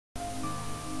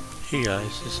Hey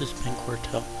guys, this is Pink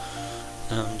Quartel.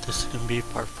 This is going to be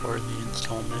part 4 of the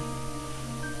installment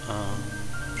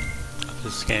of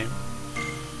this game.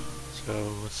 So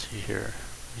let's see here.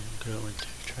 We can go into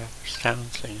Traverse Town,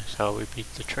 seeing as how we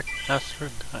beat the Trick Master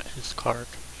and got his card.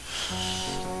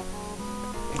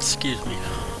 Excuse me.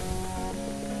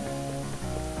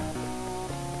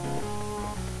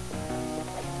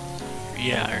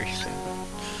 Yeah, I already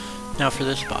said. Now for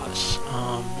this boss,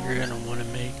 you're going to want to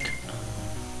make,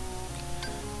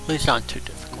 at least not too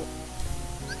difficult,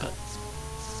 but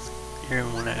you're going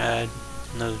to want to add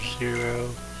another 0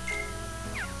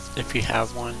 if you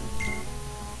have one,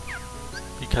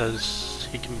 because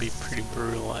he can be pretty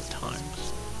brutal at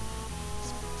times.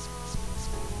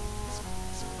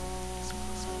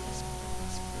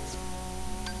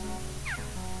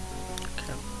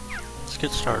 Okay, let's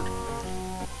get started.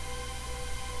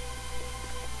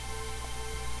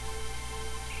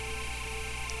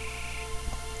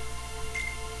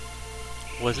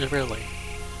 Was it really?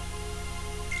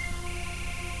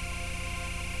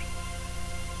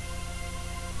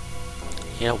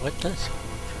 Yeah, what does?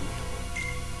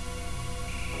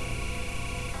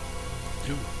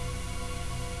 Ooh.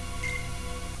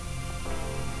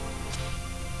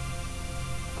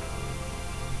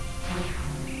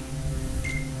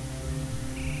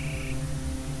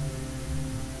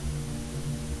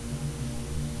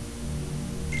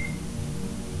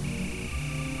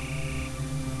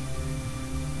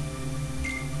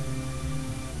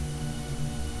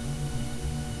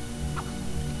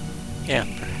 Yeah,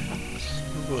 perhaps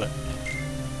you would.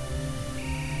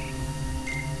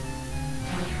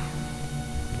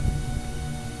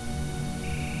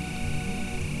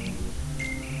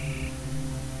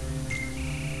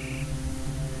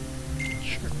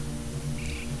 Sure.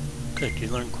 Good, you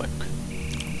learn quick.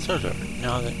 So,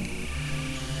 now that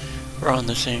we're on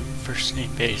the same first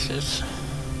name basis,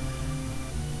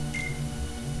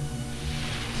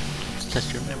 let's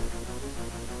test your memory.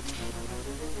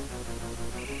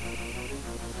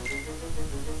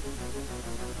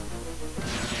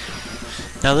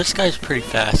 Now this guy's pretty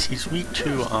fast. He's weak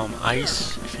to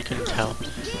ice, if you can tell,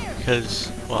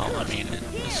 because, well, I mean,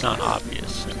 it's not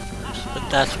obvious at first, but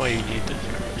that's why you need the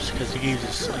zeros, because he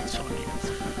uses slings on you.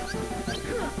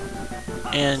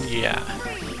 And yeah,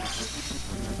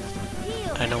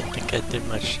 I don't think I did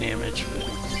much damage, but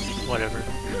whatever.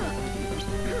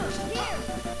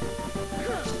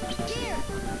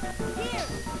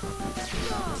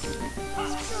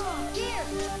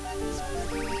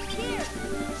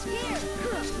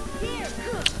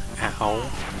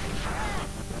 Ow.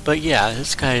 But yeah,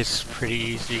 this guy is pretty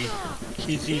easy.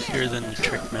 He's easier than the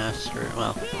Trick Master.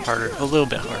 Well, harder, a little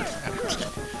bit harder, I would say.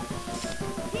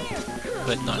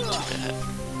 But not too bad.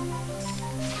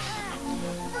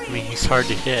 I mean, he's hard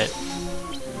to hit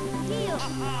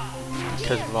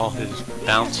because of all his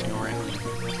bouncing around and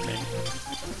everything.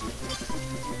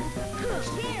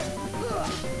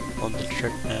 Well, the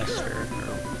Trick Master, or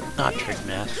not Trick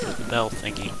Master, the bell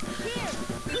thingy.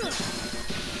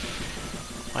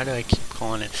 Why do I keep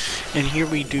calling it? And here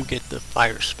we do get the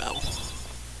fire spell.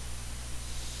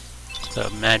 The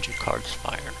magic card's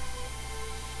fire.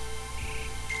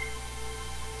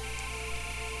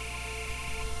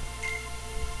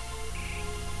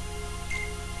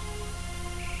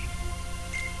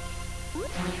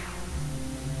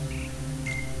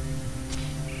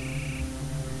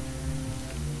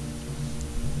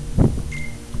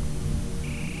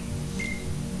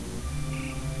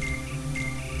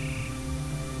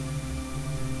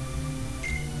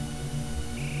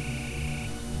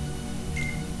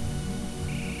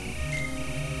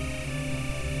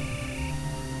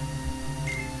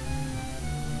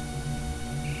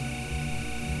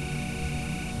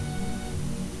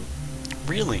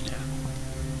 Really now?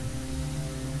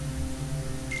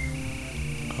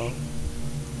 Oh.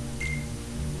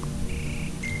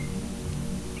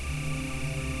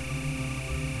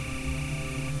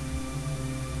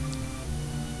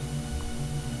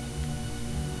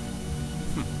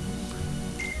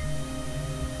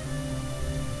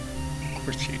 Of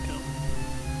course you don't.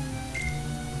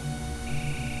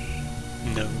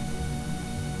 No.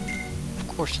 Of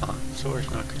course not. Zora's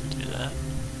not going to do that.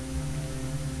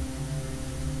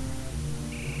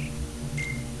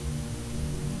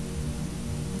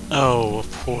 Oh, of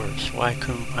course. Why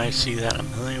couldn't I see that a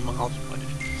million miles away?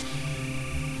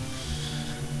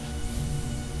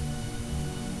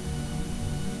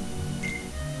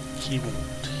 He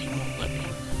won't let me.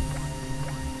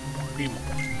 He won't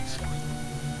let me see.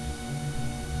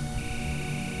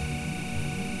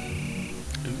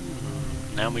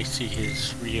 Ooh, now we see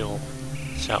his real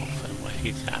self and what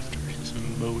he's after, his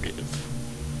motive,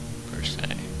 per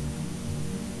se.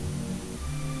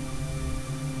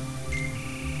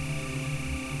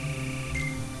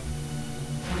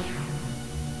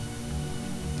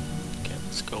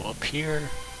 let's go up here.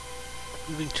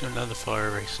 Moving to another floor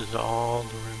erases all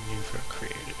the room you've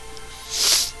created.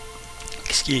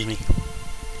 Excuse me.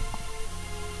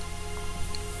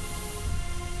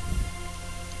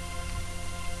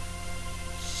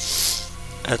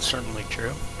 That's certainly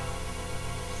true.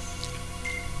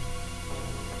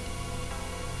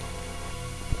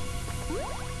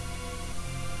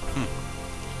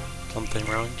 Something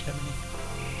wrong, Gemini?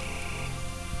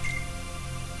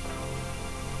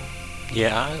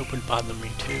 Yeah, it would bother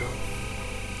me too.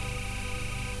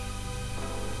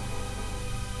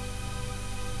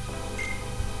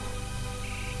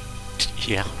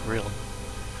 Yeah, really.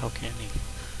 How can he?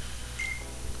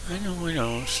 I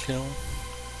know, still.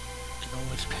 It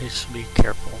always pays to be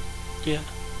careful. Yeah.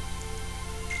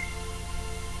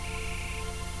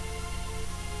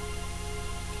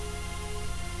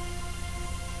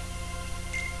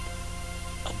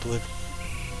 Oblivion.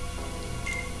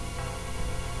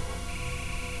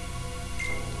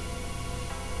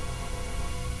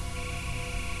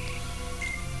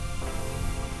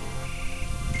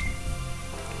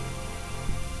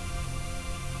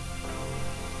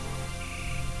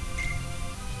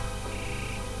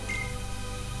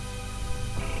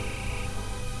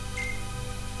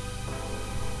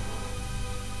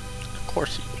 Of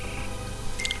course he would.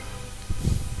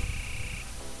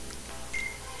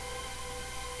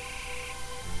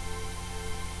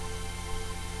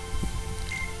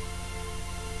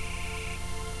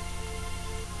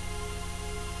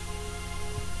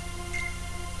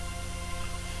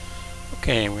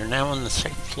 Okay, we're now on the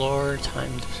second floor.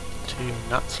 Time to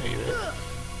not save it.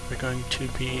 We're going to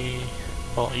be...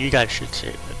 well, you guys should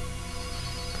save it.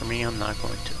 For me, I'm not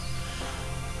going to.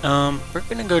 We're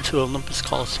going to go to Olympus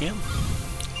Coliseum.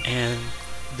 And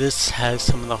this has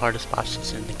some of the hardest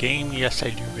bosses in the game. Yes, I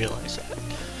do realize that.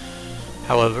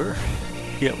 However,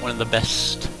 you get one of the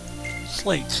best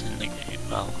slates in the game.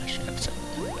 Well, I shouldn't have said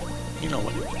that. You know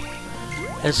what I mean.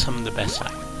 It has some of the best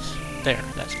items. There,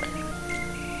 that's better.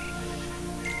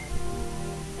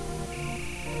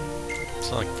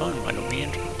 It's like fun, why don't we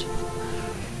enter it?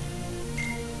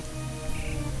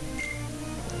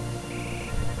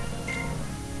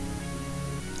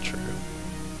 True.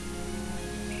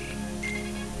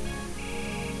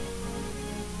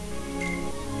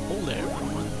 Hold there,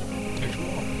 everyone. There's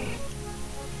more.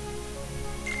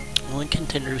 Only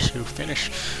contenders who finish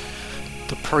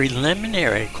the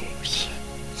preliminary course,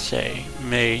 say,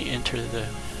 may enter the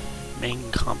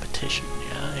main competition.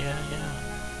 Yeah.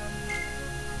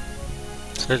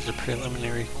 Says the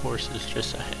preliminary course is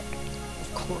just ahead.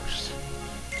 Of course.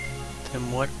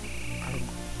 Then what are we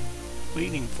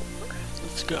waiting for?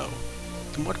 Let's go.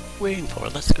 Then what are we waiting for?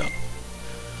 Let's go.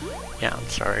 Yeah, I'm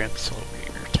sorry, I'm slow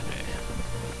reader today.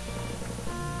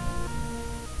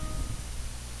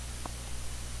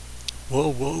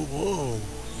 Whoa.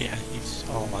 Yeah, he's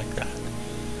all like that.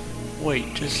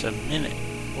 Wait, just a minute.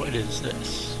 What is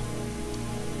this?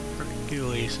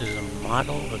 Hercules is a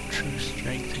model of true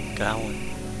strength and gallantry.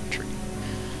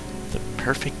 The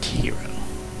perfect hero.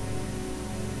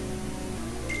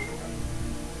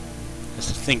 Just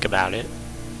to think about it.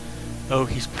 Oh,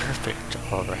 he's perfect.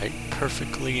 Alright.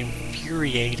 Perfectly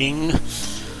infuriating.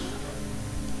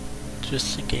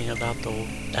 Just thinking about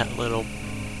that little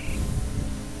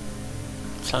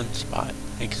sunspot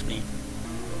makes me...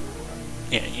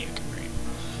 yeah, you can read.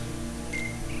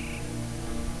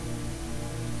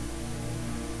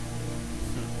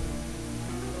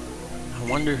 I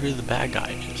wonder who the bad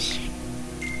guy is.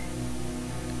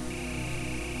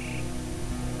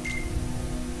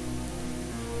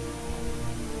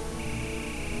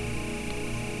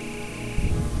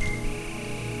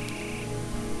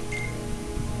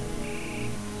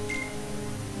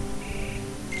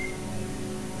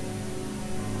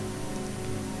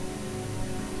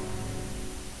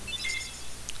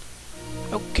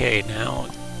 Okay, now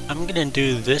I'm gonna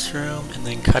do this room and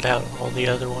then cut out all the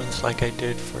other ones like I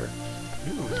did for...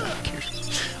 ooh,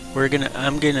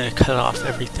 I'm gonna cut off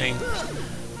everything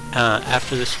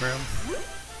after this room,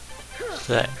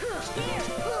 so that,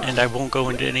 and I won't go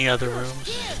into any other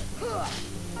rooms.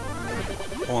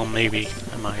 Well, maybe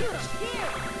I might,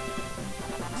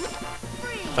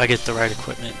 if I get the right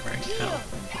equipment right now,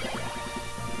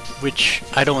 which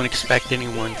I don't expect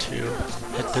anyone to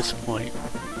at this point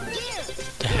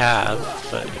to have,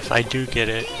 but if I do get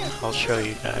it, I'll show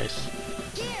you guys.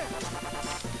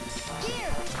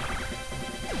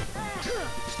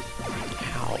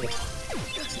 Ow.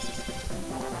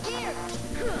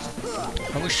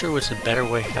 I wish there was a better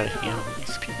way how to handle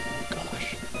these people.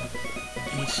 Gosh.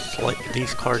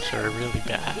 These cards are really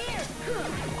bad.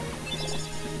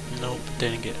 Nope,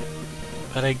 didn't get it.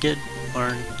 But I get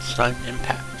learn Stun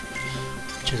Impact,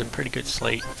 which is a pretty good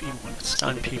slate if you want to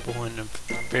stun people in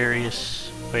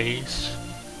various ways.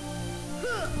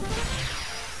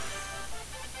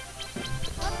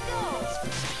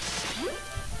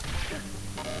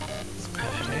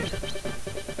 Okay.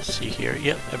 Let's see here.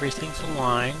 Yep, everything's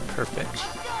aligned. Perfect.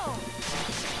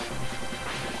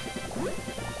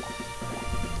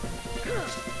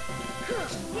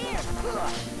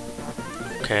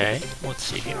 Okay, let's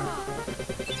see here.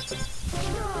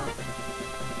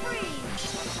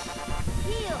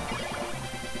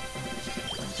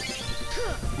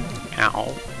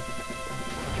 Ow.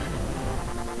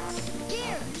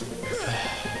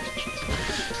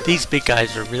 These big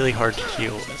guys are really hard to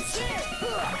deal with.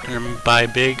 And by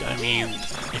big, I mean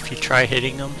if you try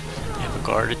hitting them, they have a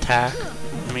guard attack.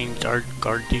 I mean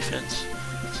guard defense,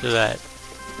 so that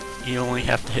you only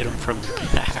have to hit them from the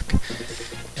back.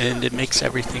 And it makes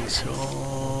everything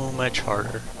so much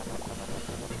harder.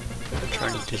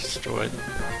 Trying to destroy them.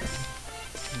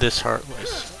 This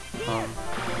Heartless.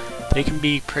 They can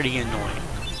be pretty annoying.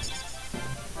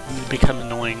 And become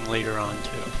annoying later on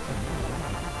too.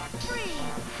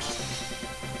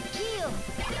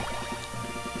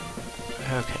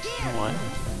 Okay, you know what?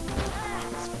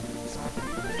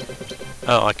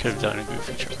 Oh, I could have done a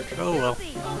goofy charge. Oh well.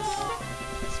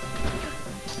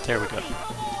 There we go.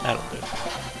 That'll do.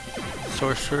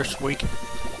 Sorceress weak,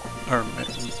 or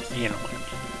you know what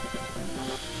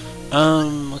I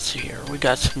mean. Let's see here. We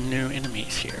got some new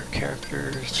enemies here.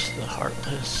 Characters, the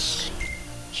Heartless,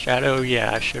 Shadow.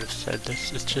 Yeah, I should have said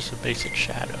this. It's just a basic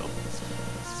Shadow.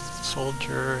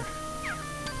 Soldier.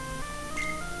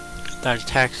 That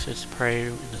attacks its prey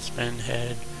with the spin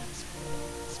head.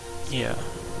 Yeah.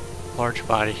 Large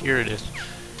body. Here it is.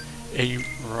 A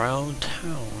rotund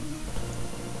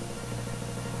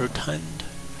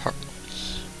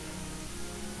Heartless.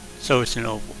 So it's an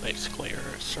oval basically, or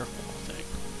a circle thing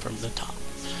from the top.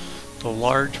 The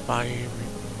large body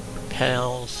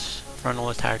repels frontal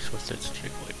attacks with its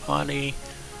jiggly body,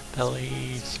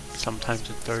 bellies. Sometimes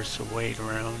it throws the weight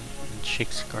around and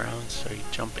shakes the ground, so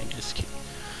jumping is key.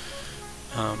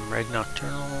 Red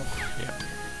Nocturnal, yeah,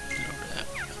 over that.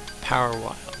 Power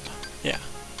Wild, yeah.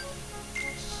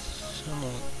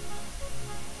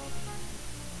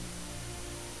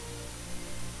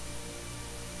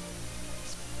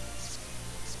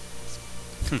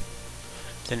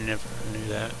 Didn't ever knew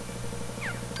that.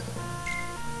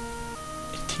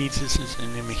 It teases his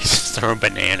enemies to throw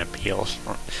banana peels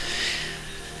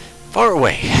far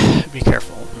away. Be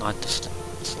careful not to slip.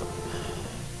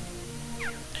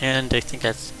 And I think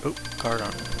that's... oh, guard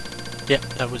on. Yep,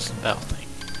 that was the bell thing.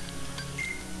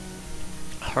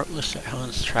 Heartless at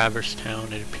Helen's Traverse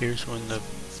Town. It appears when the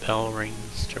bell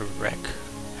rings to wreak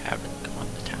havoc on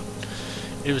the town.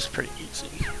 It was pretty easy.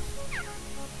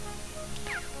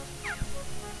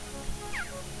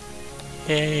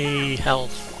 Yay,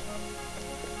 health.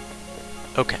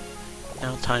 Okay,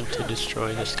 now time to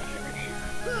destroy this guy right here.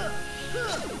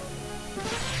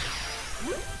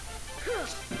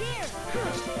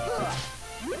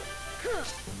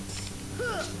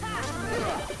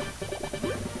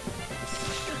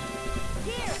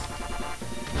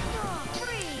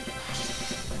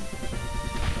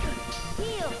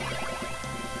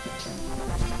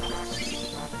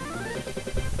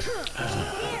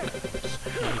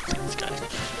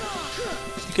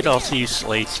 You could also use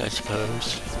slates, I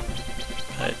suppose,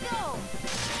 but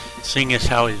seeing as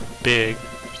how he's big,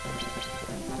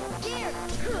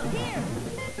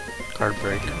 card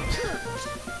break.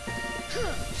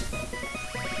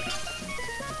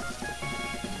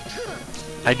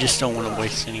 I just don't want to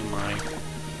waste any mine.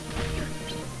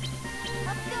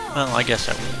 Well, I guess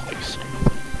I won't waste any.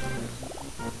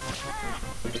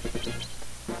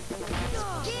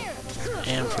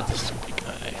 And for this big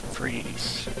guy,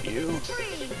 freeze you.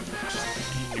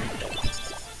 And you're dead.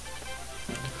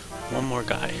 One more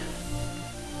guy.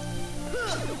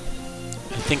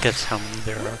 I think that's how many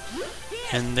there are.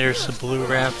 And there's the Blue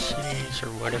Rhapsodies, or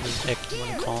whatever the heck you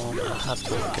want to call them. I'll have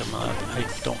to look them up. I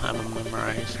don't have them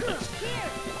memorized, but...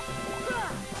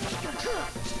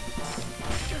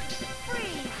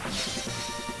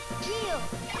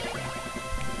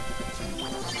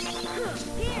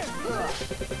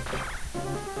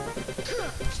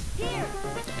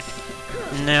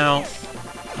 Now,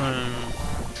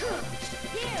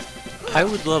 I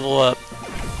would level up.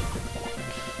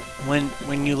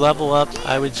 When you level up,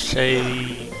 I would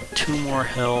say 2 more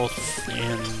health,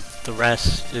 and the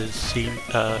rest is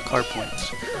card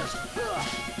points.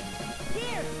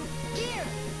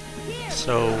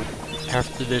 So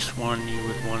after this one, you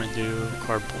would want to do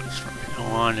card points from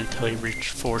now on until you reach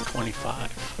 425.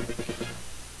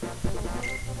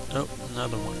 Oh,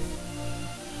 another one.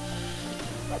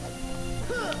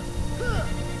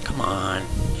 Come on,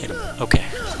 hit him. Okay.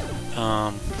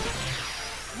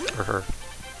 Or her.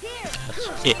 That's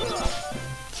it.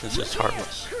 Since it's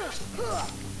heartless.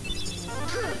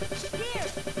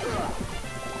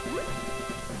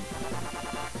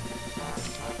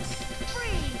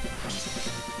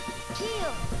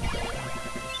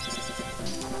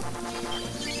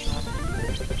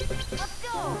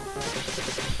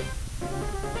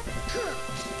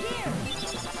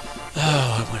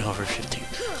 Oh, I went over 15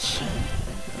 minutes.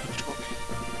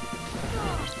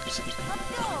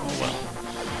 Oh well.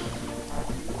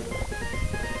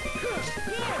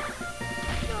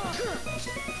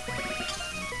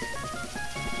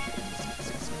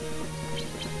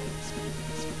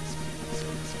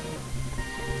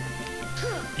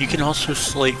 You can also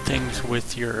slate things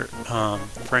with your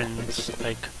friends,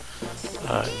 like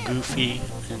Goofy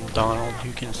and Donald.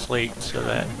 You can slate so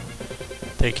that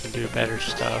they can do better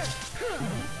stuff.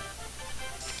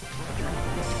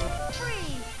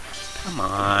 Come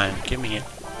on, give me it.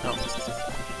 No.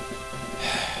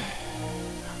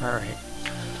 Alright.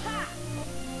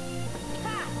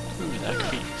 Ooh, that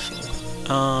could be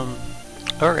useful.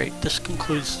 Alright, this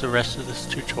concludes the rest of this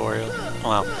tutorial.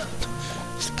 Well,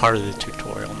 it's part of the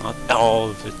tutorial, not all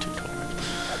of the tutorial.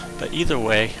 But either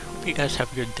way, hope you guys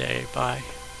have a good day. Bye.